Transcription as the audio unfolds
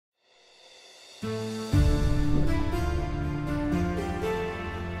Okay,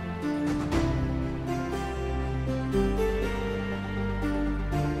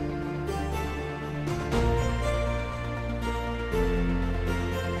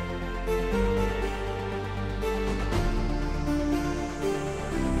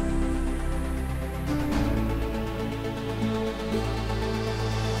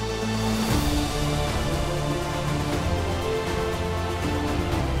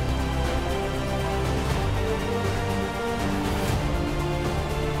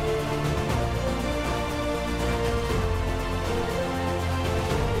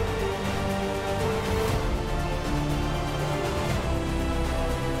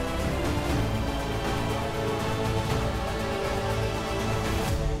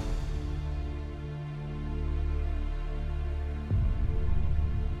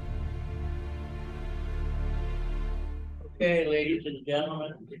 ladies and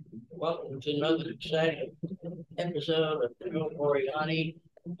gentlemen, welcome to another exciting episode of Joe Oriani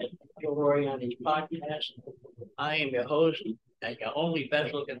and Joe Oriani's podcast. I am your host and your only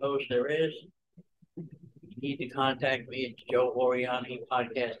best looking host there is. You need to contact me at Joe Oriani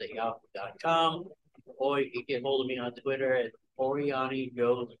podcast at yahoo.com, or you can get hold of me on Twitter at Oriani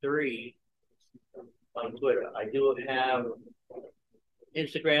Joe3 on Twitter. I do have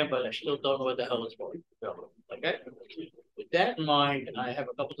Instagram, but I still don't know what the hell it's for. So, okay. With that in mind, I have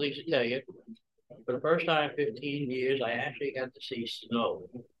a couple things to tell you. For the first time in 15 years, I actually got to see snow.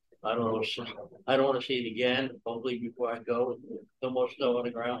 I don't know. I don't want to see it again. Hopefully, before I go, no more snow on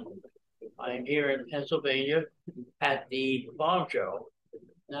the ground. I am here in Pennsylvania at the farm show.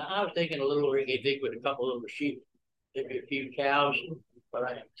 Now, I was thinking a little rinky-dink with a couple of little sheep, maybe a few cows, but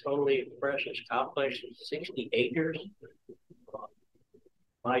I am totally impressed. This complex is 60 acres.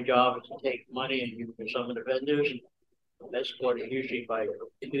 My job is to take money and give it to some of the vendors. Escorted usually by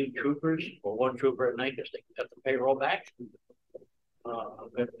 2 troopers or 1 trooper at night because they got the payroll back. I'm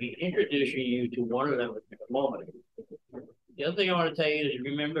going to be introducing you to one of them in a moment. The other thing I want to tell you is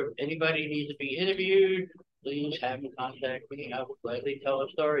remember, if anybody needs to be interviewed, please have them contact me. I will gladly tell a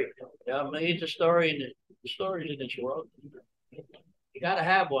story. There are millions of stories in this world. You got to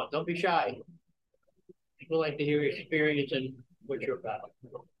have one. Don't be shy. People like to hear your experience and what you're about.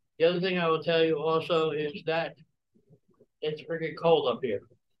 The other thing I will tell you also is that it's freaking cold up here.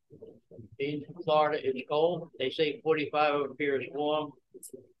 In Florida, it's cold. They say 45 up here is warm.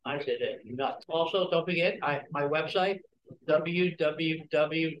 I said that nuts. Also, don't forget my website,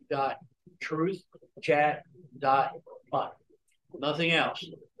 www.truthchat.fun. Nothing else.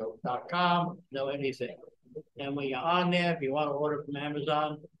 No .com, no anything. And when you're on there, if you want to order from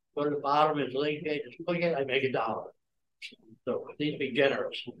Amazon, go to the bottom, it's linked there. Just click it, I make $1. So please be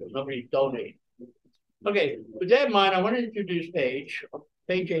generous because nobody's donating. Okay, with that in mind, I want to introduce Paige.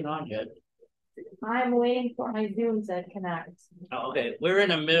 Paige ain't on yet. I'm waiting for my Zoom to connect. Okay, we're in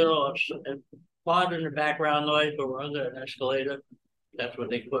the middle of pardon the background noise, but we're under an escalator. That's what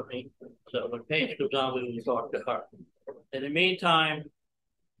they put me. So when Paige comes on, we will talk to her. In the meantime,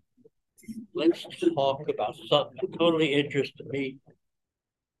 let's talk about something totally interesting to me.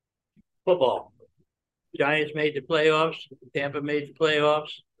 Football. Giants made the playoffs. Tampa made the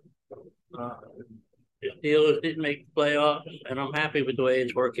playoffs. The Steelers didn't make the playoffs, and I'm happy with the way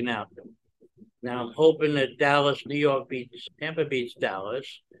it's working out. Now I'm hoping that Tampa beats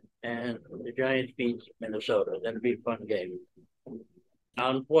Dallas, and the Giants beats Minnesota. That'll be a fun game.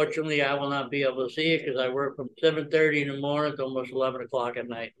 Unfortunately, I will not be able to see it because I work from 7:30 in the morning to almost 11 o'clock at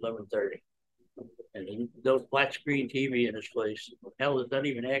night, 11:30. And those flat screen TV in this place. Hell, it's not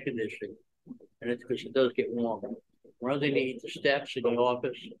even air conditioning. And it's because it does get warm. We're underneath the steps in the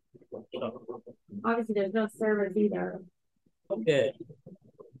office. So, Obviously, there's no servers either. okay.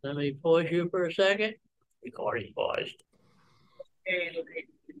 Let me pause you for a second. Recording paused. Okay, ladies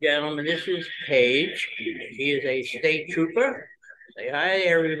and gentlemen, this is Paige. She is a state trooper. Say hi,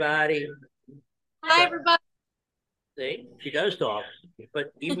 everybody. Hi, everybody. See, she does talk.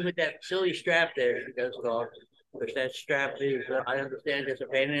 But even with that silly strap there, she does talk. Because that strap is, I understand, it's a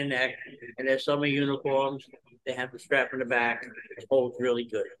pain in the neck. And there's some uniforms, they have the strap in the back. It holds really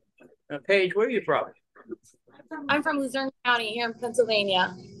good. Now, Paige, where are you from? I'm from Luzerne County here in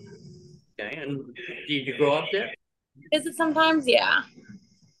Pennsylvania. Okay, and did you grow up there? Visit sometimes, yeah.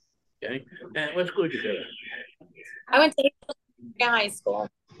 Okay, and what school did you go to? I went to high school.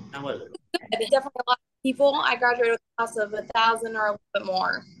 How was it? There's definitely a lot of people. I graduated with a class of 1,000 or a little bit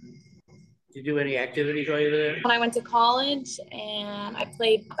more. Did you do any activities while you were there? When I went to college, and I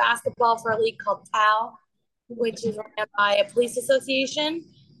played basketball for a league called TAL, which is ran by a police association.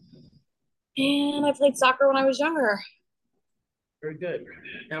 And I played soccer when I was younger. Very good.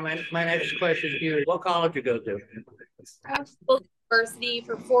 Now, my next question to you is, what college you go to? I went to Full University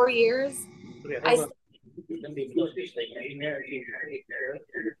for 4 years. Okay, I hold on. Let me close this thing.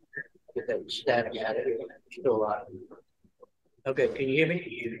 Get that static out of it. Still alive. Okay, can you hear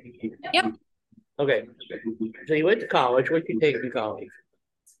me? Yep. Okay. So you went to college. What did you take in college?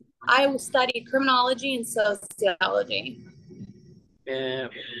 I studied criminology and sociology. And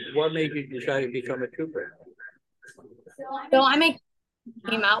what made you decide to become a trooper? So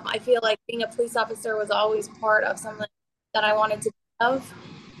came out. I feel like being a police officer was always part of something that I wanted to have.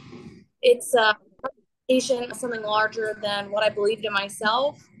 It's a representation of something larger than what I believed in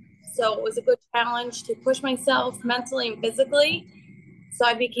myself. So it was a good challenge to push myself mentally and physically. So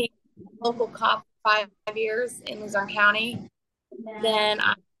I became a local cop for 5 years in Luzerne County. Then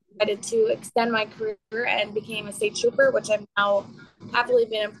I decided to extend my career and became a state trooper, which I've now happily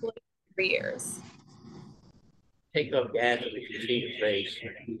been employed for 3 years. Take off gas so we can see your face.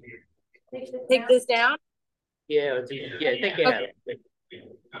 Take this down. Yeah, yeah, take it out. Okay.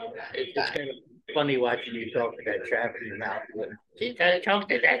 It's kind of funny watching you talk to that traffic in your mouth. She's got to talk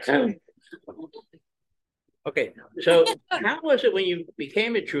to that too. Okay, so how was it when you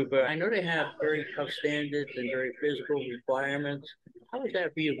became a trooper? I know they have very tough standards and very physical requirements. How was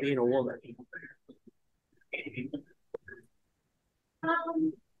that for you being a woman?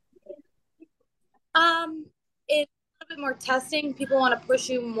 It's a little bit more testing. People want to push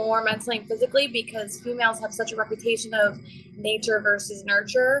you more mentally and physically because females have such a reputation of nature versus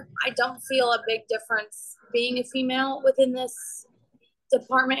nurture. I don't feel a big difference being a female within this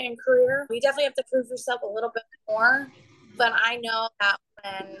department and career. You definitely have to prove yourself a little bit more, but I know that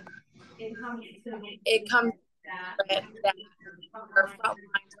when it comes to it, that our front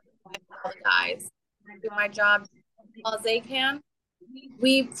lines, all the guys do my job as well as they can.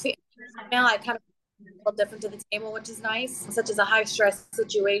 We female, I kind of little different to the table, which is nice, such as a high stress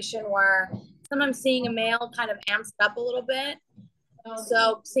situation where sometimes seeing a male kind of amps it up a little bit.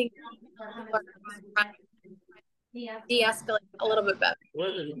 So seeing de-escalate a little bit better.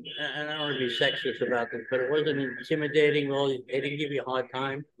 Wasn't, and I don't want to be sexist about this, but it wasn't intimidating. Well, they didn't give you a hard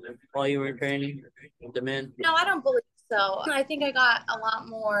time while you were in training, the men. No, I don't believe so. I think I got a lot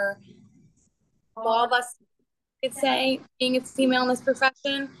more ball bust, could say, being a female in this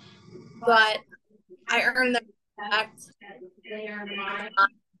profession, but I earned the respect.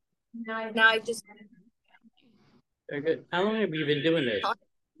 Now I just. Very good. How long have you been doing this?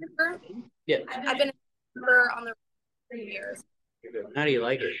 Yeah. I've been for on the 3 years. How do you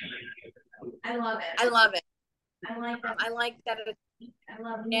like it? I love it. I love it. I like that it's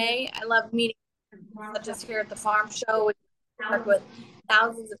gay. I love meeting, such as here at the farm show. We work with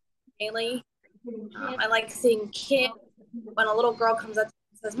thousands of daily. I like seeing kids. When a little girl comes up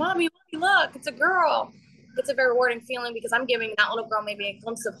and says, "Mommy, look, it's a girl." It's a very rewarding feeling because I'm giving that little girl maybe a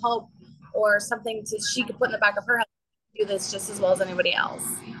glimpse of hope or something she could put in the back of her head. Do this just as well as anybody else.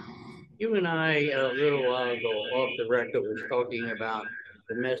 You and I, a little while ago, off the record, was talking about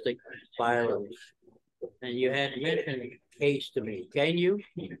domestic violence, and you had mentioned a case to me. Can you?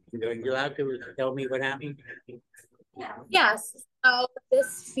 Are you allowed to tell me what happened? Yes. So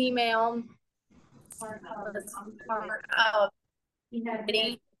this female was part of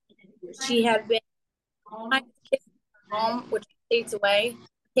she had been home, which states away,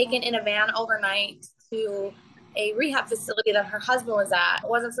 taken in a van overnight to a rehab facility that her husband was at. It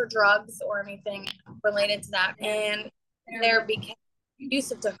wasn't for drugs or anything related to that. And there became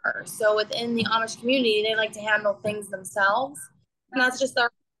abusive to her. So within the Amish community, they like to handle things themselves. And that's just our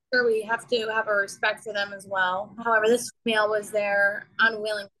culture. We have to have a respect for them as well. However, this female was there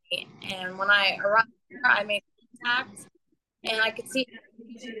unwillingly. And when I arrived there, I made contact and I could see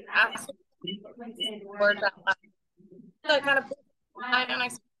words out loud. So I kind of put and I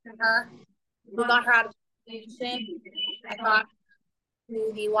spoke to her. We got her out of the station. I got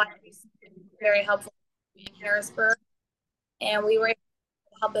to the YMCA, very helpful in Harrisburg. And we were able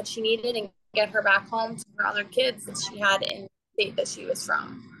to help that she needed and get her back home to her other kids that she had in the state that she was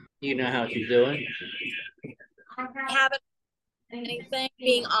from. Do you know how she's doing? I haven't anything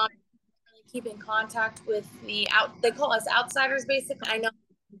being on keep in contact with they call us outsiders basically. I know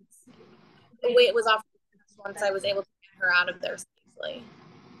the way it was offered once I was able to get her out of there safely.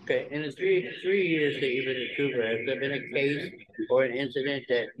 Okay, in the 3 years that you've been a trooper, has there been a case or an incident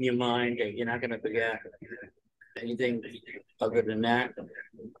that in your mind that you're not going to forget? Anything other than that?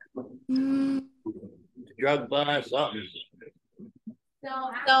 Drug bust, something.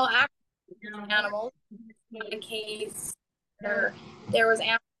 So actually, animals, in a case there was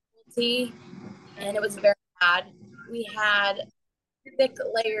animal cruelty, and it was very bad. We had thick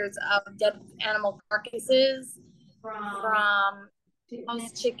layers of dead animal carcasses from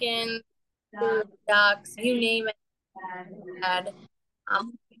house chicken, food, ducks, you name it. Had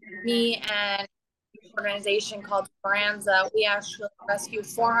me and an organization called Speranza, we actually rescued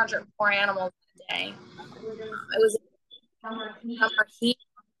 404 animals a day. It was summer heat,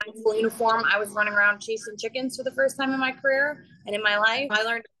 full uniform. I was running around chasing chickens for the first time in my career and in my life. I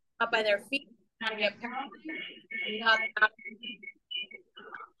learned up by their feet how to get paralyzed.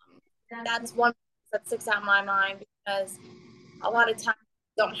 That's one that sticks out in my mind because a lot of times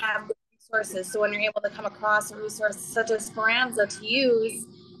you don't have good resources. So when you're able to come across a resource such as Speranza to use,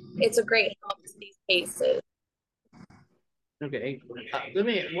 it's a great help to these cases. Okay,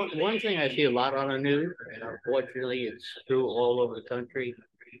 one thing I see a lot on the news, and unfortunately it's true all over the country,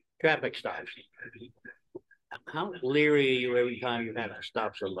 traffic stops. How leery are you every time you have to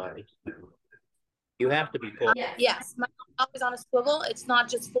stop somebody? You have to be pulled. Yes, my always on a swivel. It's not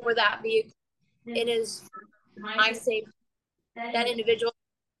just for that vehicle. It is my safety, that individual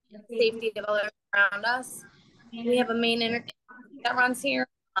safety of others around us. We have a main interstate that runs here,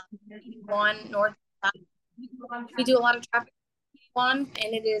 one north. We do a lot of traffic on,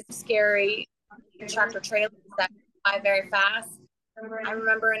 and it is scary. Tractor trailers that fly very fast. I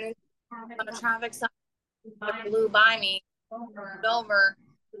remember on a traffic sign that blew by me, over.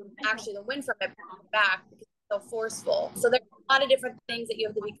 Actually, the wind from it back because it's so forceful. So there's a lot of different things that you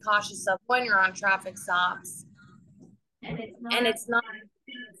have to be cautious of when you're on traffic stops. And it's not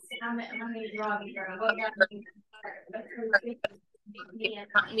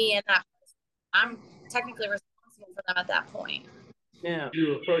me and that. I'm technically responsible for them at that point. Yeah,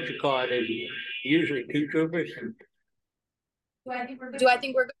 you approach a car, there's usually two troopers. Do I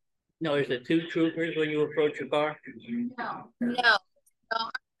think we're good? No, is it two troopers when you approach a car? No.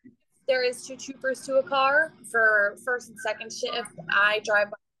 There is two troopers to a car for first and second shift. I drive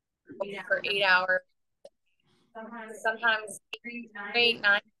for 8 hours. Sometimes 8,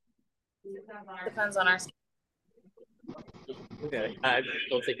 9. Depends on our schedule. Okay, I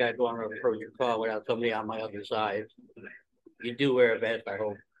don't think I'd want to approach a car without somebody on my other side. You do wear a vest, I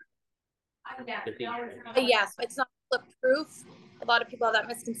hope. Yes, it's not bulletproof. A lot of people have that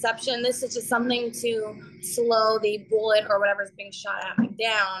misconception. This is just something to slow the bullet or whatever's being shot at me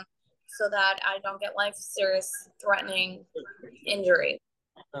down so that I don't get life serious threatening injury.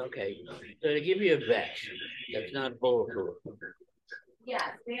 Okay, so they give you a vest that's not bulletproof.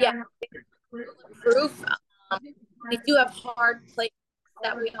 Yeah, proof. We do have hard plates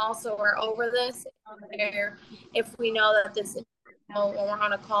that we also are over this. If we know that this when we're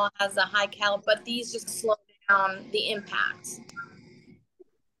on a call has a high caliber, but these just slow down the impact.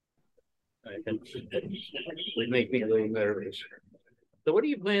 That would make me a little nervous. So what are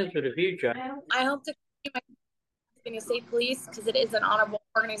your plans for the future? I hope to keep being a state police because it is an honorable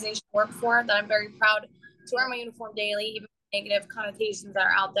organization to work for that I'm very proud to wear my uniform daily, even negative connotations that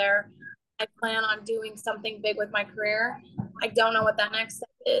are out there. I plan on doing something big with my career. I don't know what that next step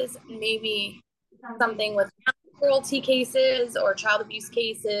is. Maybe something with cruelty cases or child abuse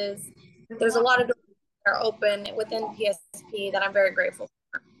cases. There's a lot of doors that are open within PSP that I'm very grateful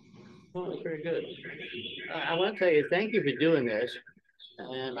for. Well, that's very good. I want to tell you, thank you for doing this.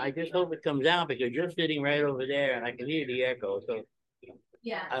 And I just hope it comes out because you're sitting right over there and I can hear the echo. So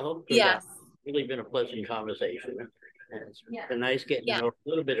yeah, I hope it's really been a pleasant conversation. And it's been nice getting to know a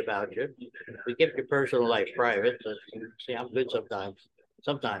little bit about you. We kept your personal life private, so see, I'm good sometimes.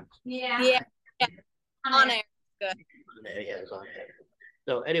 Sometimes. Yeah. On air. Good. Yeah, it's on air.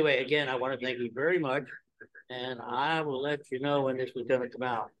 So anyway, again, I want to thank you very much. And I will let you know when this is going to come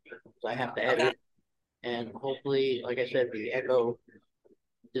out. So I have to edit it. And hopefully, like I said, the echo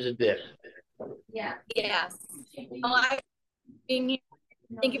isn't there. Yeah. Yes. Well, thank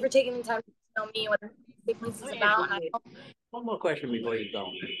you for taking the time to tell me what this is about. One more question before you go.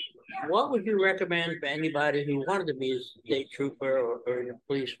 What would you recommend for anybody who wanted to be a state trooper or in the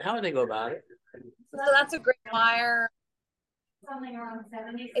police? How would they go about it? So that's a great wire.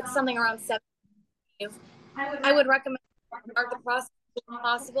 It's something around 70. I would recommend start the process if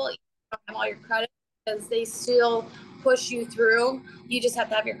possible. You don't have all your credits because they still push you through. You just have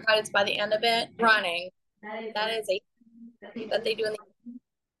to have your credits by the end of it. Running. That is a thing that they do in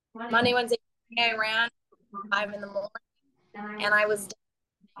the Monday, Wednesday. I ran 5 in the morning, and I was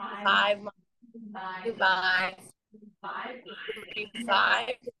 5 months. 5.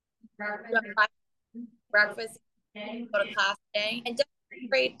 Breakfast, go to class today, and don't be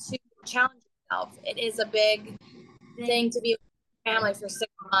afraid to challenge yourself. It is a big thing to be with your family for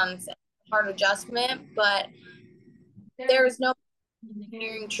 6 months. It's a hard adjustment, but there is no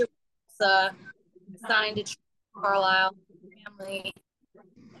hearing troops assigned to Carlisle family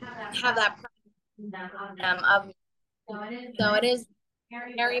have that of so it is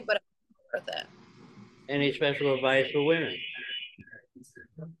scary, but it's worth it. Any special advice for women?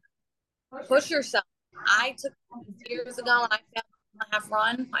 Push yourself. I took years ago and I failed a half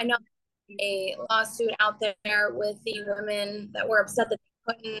run. I know a lawsuit out there with the women that were upset that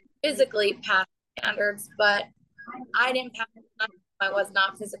they couldn't physically pass standards, but I didn't pass. I was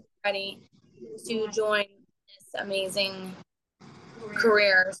not physically ready to join this amazing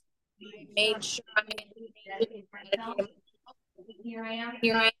career. So I made sure I dedicated. Here I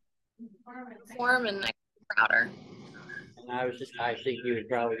am, form, and I'm prouder. And I think you would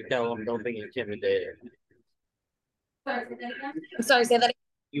probably tell them don't be intimidated. I'm sorry, say that again.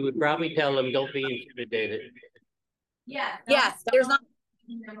 You would probably tell them don't be intimidated. Yes, there's not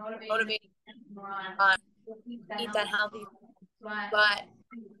motivating on eat that healthy, but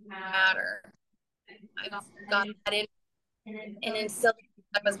matter. I've got that in and instilled since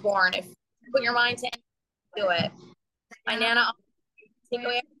I was born. If you put your mind to anything, do it. My Nana take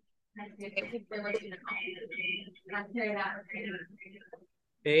away.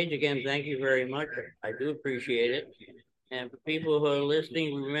 Paige, again, thank you very much. I do appreciate it. And for people who are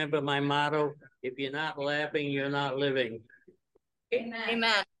listening, remember my motto: if you're not laughing, you're not living. Amen.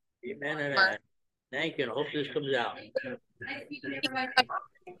 Amen to that. Thank you. I hope this comes out.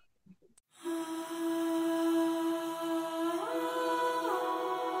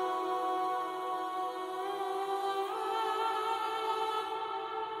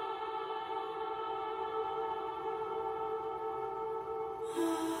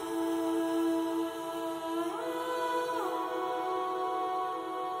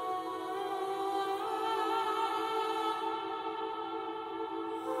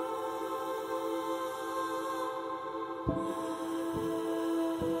 Oh